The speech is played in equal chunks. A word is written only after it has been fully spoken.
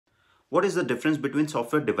What is the difference between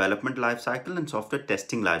software development lifecycle and software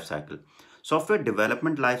testing lifecycle? Software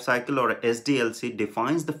development lifecycle, or SDLC,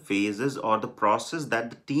 defines the phases or the process that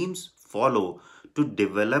the teams follow to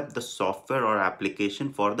develop the software or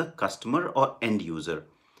application for the customer or end user.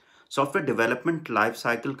 Software development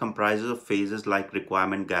lifecycle comprises of phases like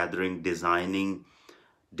requirement gathering, designing,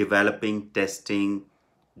 developing, testing,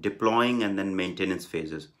 deploying, and then maintenance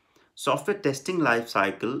phases. Software testing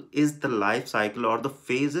lifecycle is the lifecycle or the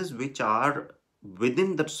phases which are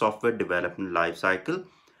within the software development lifecycle,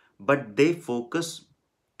 but they focus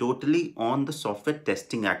totally on the software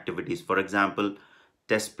testing activities. For example,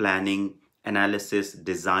 test planning, analysis,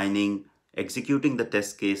 designing, executing the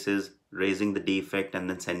test cases, raising the defect, and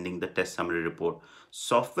then sending the test summary report.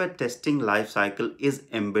 Software testing lifecycle is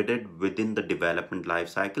embedded within the development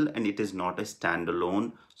lifecycle, and it is not a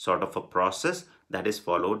standalone sort of a process that is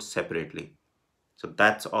followed separately. So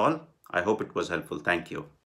that's all. I hope it was helpful. Thank you.